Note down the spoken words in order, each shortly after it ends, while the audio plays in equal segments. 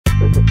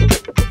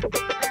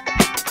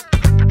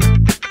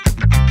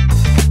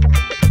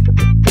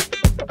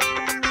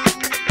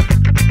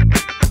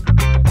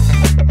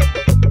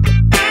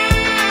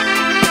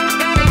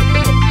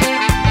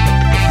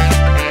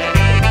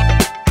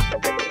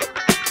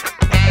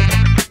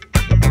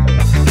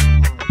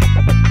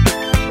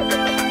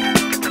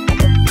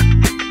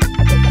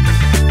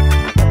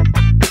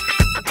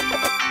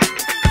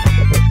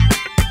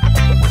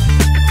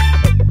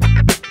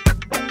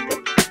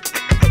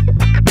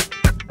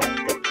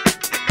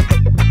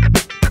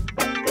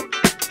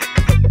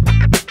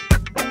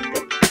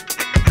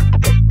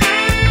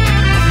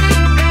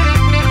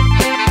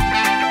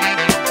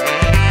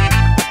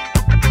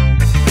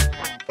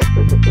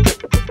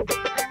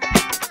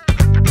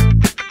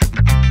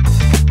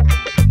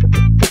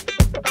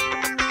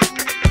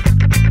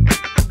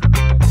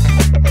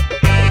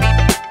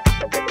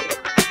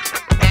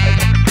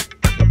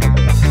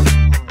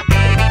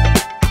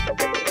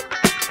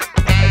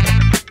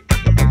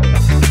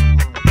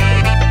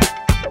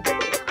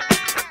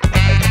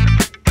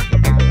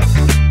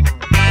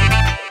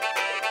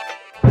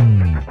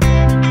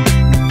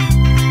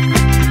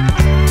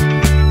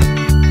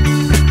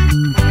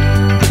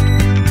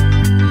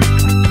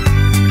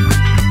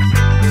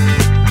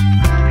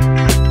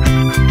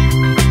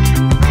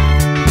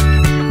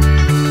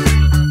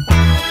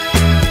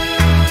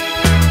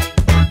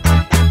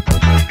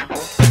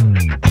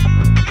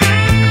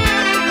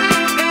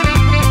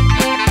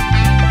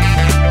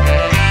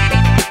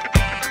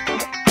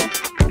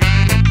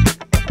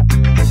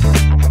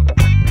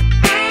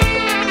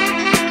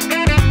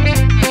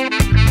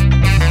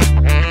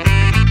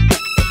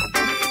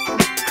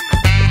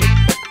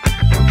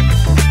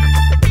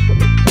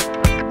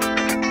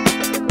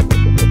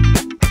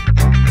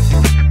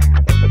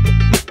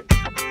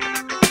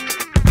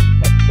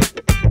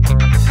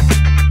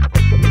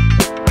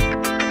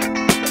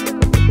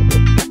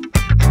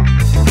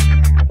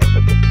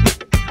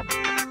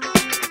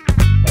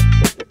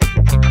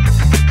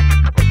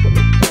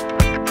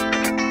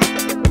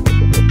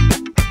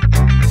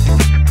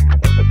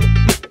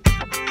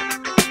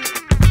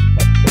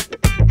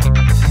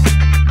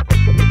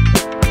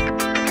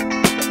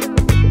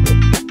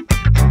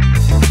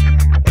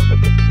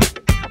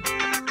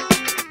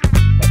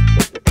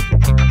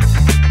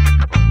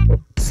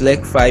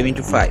select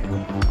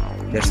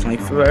 5x5. That's my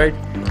favorite.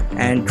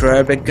 And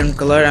drawer background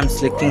color, I'm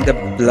selecting the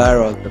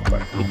blur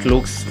wallpaper. It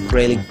looks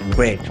really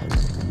great.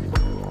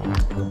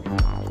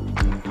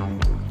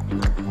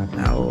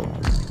 Now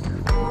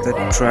the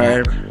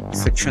drawer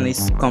section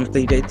is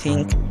complete. I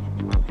think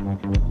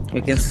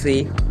you can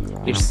see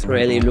it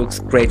really looks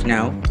great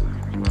now.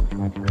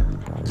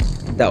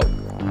 The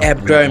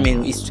app drawer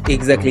menu is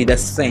exactly the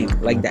same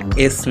like the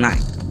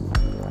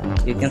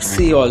S9. You can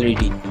see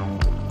already.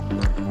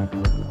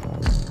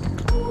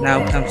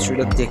 Now comes to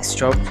the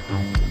desktop.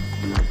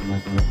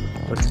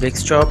 Go to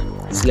desktop,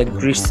 select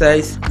grid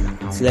size,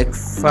 select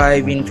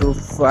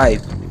 5x5.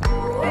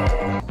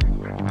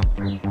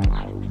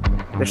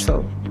 That's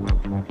all.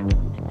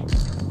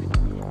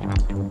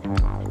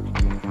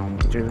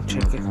 It will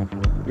check it.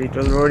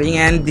 Little loading,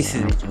 and this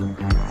is it.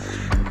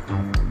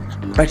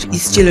 But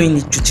still we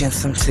need to change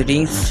some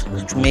settings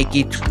to make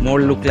it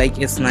more look like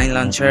S9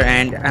 launcher,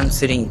 and I'm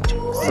setting it.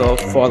 So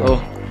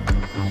follow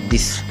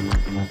this.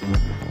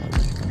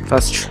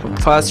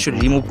 First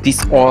remove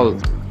this all.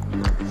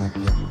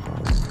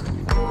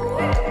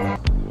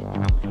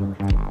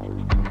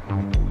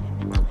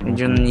 You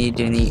don't need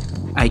any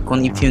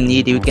icon. If you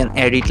need, you can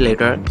add it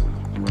later.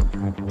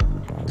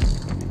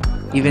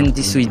 Even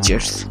the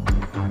widgets,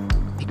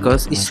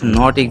 because it's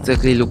not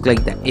exactly look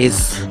like the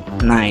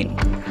S9,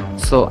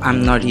 so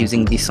I'm not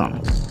using this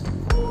one.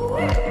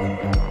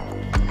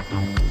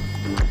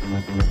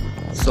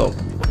 So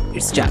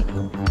it's done.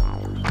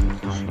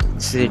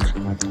 That's it.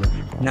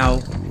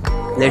 Now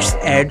let's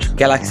add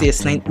Galaxy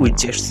S9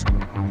 widgets.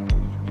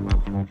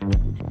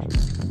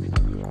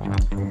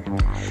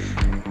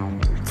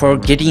 For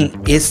getting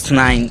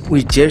S9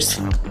 widgets,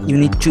 you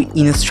need to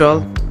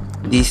install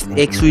this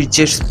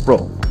Widgets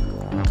Pro.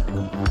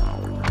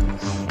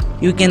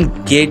 You can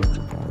get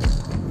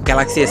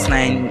Galaxy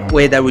S9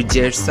 weather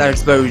widgets,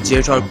 search bar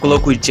widgets, or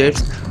clock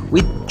widgets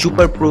with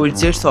Super Pro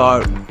widgets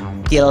or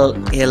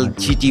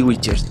LGT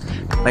widgets,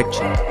 but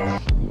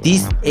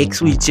this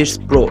Widgets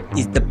Pro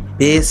is the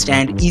best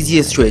and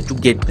easiest way to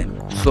get them,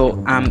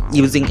 so I'm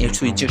using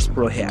Widgets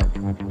Pro here.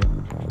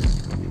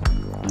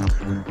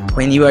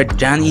 When you are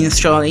done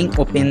installing,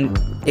 open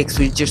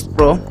Widgets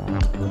Pro.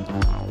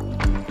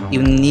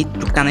 You need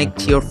to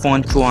connect your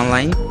phone to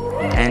online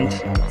and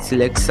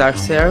select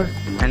search here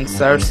and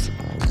search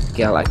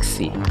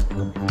Galaxy.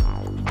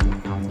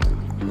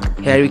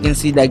 Here you can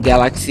see the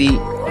Galaxy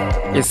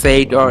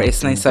S8 or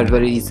S9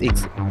 server is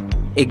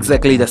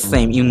exactly the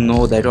same. You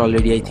know that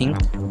already, I think.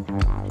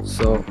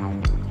 So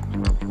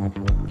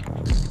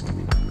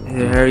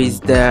here is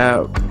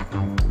the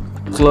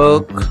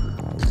clock,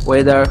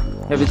 weather,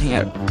 everything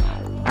here.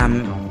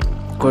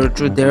 Go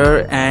to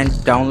there and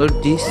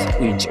download these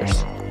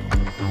widgets.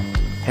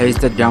 Here is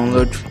the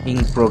download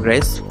in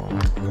progress.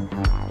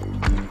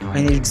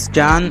 When it's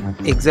done,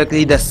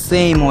 exactly the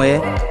same way,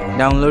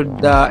 download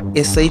the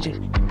S8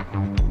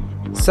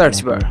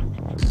 search bar.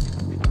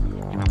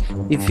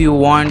 If you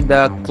want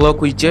the clock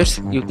widgets,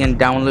 you can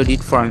download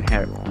it from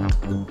here.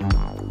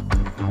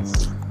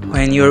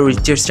 When your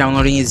widgets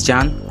downloading is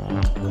done,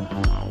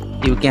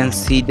 you can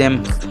see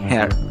them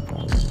here.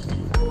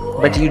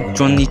 But you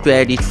don't need to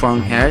add it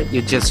from here.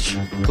 You just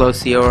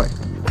close your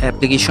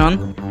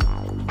application.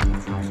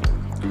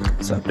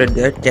 So after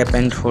that, tap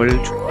and hold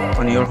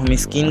on your home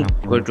screen,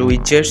 go to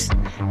widgets,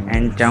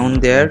 and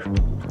down there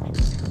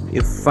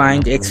you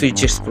find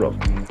Widgets Pro.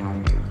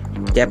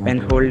 Tap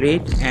and hold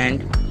it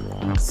and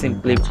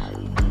simply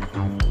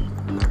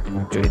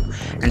do it,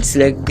 and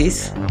select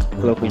this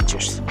clock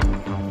widgets.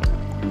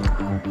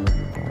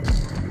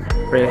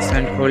 Press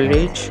and hold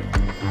it,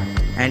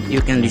 and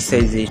you can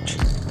resize it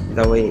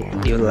the way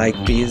you like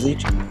to use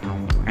it,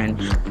 and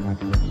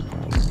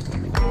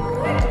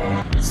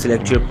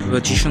select your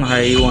position how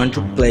you want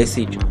to place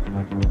it.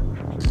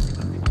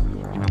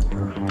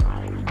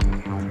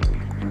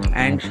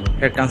 And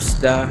here comes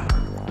the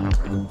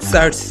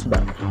search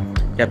bar.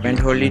 Tap and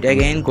hold it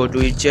again, go to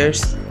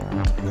widgets,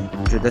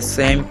 do the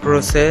same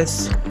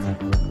process,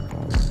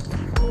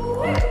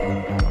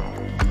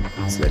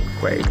 select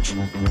right,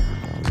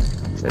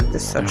 select the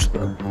search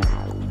bar,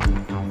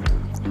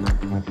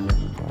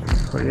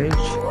 hold it,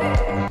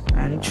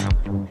 and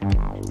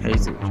here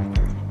is it.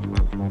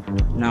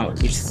 Now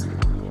it's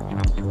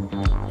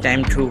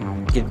time to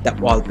get the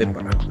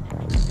wallpaper.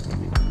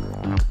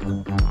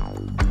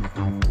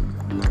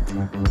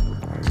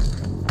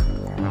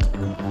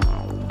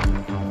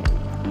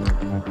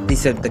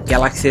 This is the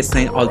Galaxy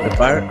S9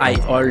 wallpaper. I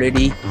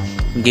already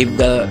gave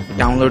the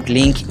download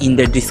link in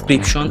the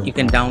description. You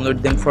can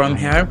download them from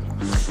here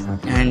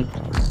and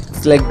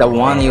select the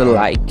one you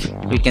like.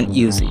 You can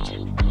use it.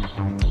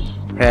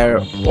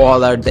 Here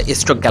all are the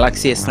stock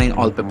Galaxy S9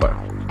 wallpaper.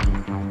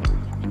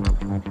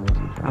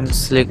 I'm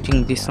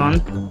selecting this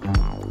one.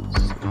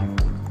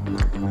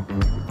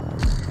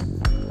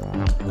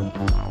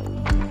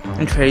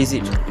 And here is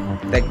it,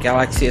 the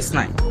Galaxy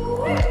S9.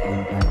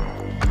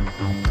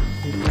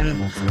 You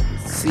can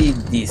see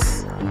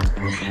this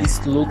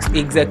looks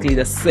exactly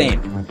the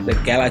same, the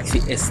Galaxy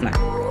S9.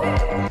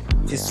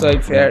 if you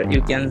swipe here,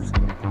 you can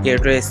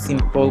get a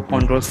simple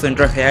control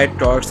center here,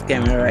 torch,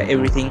 camera,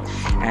 everything,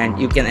 and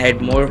you can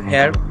add more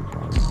here.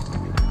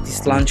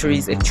 This launcher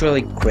is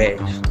actually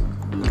great.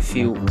 If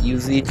you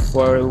use it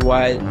for a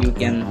while, you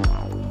can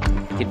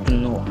get to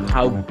know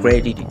how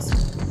great it is.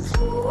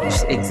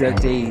 It's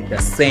exactly the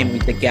same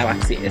with the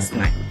Galaxy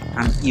S9.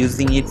 I'm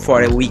using it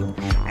for a week,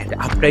 and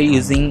after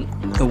using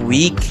a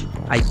week,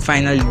 I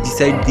finally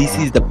decided this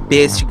is the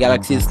best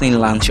Galaxy S9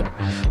 launcher.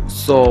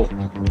 So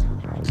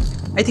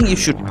I think you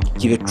should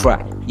give it a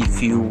try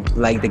if you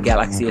like the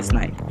Galaxy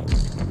S9.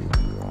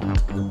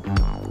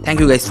 Thank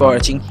you guys for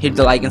watching. Hit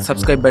the like and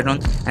subscribe button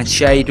and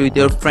share it with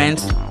your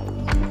friends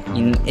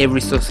in every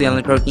social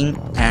networking,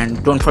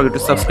 and don't forget to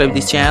subscribe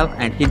this channel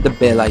and hit the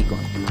bell icon.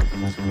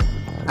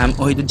 I'm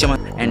Widgets Setup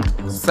and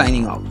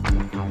signing off.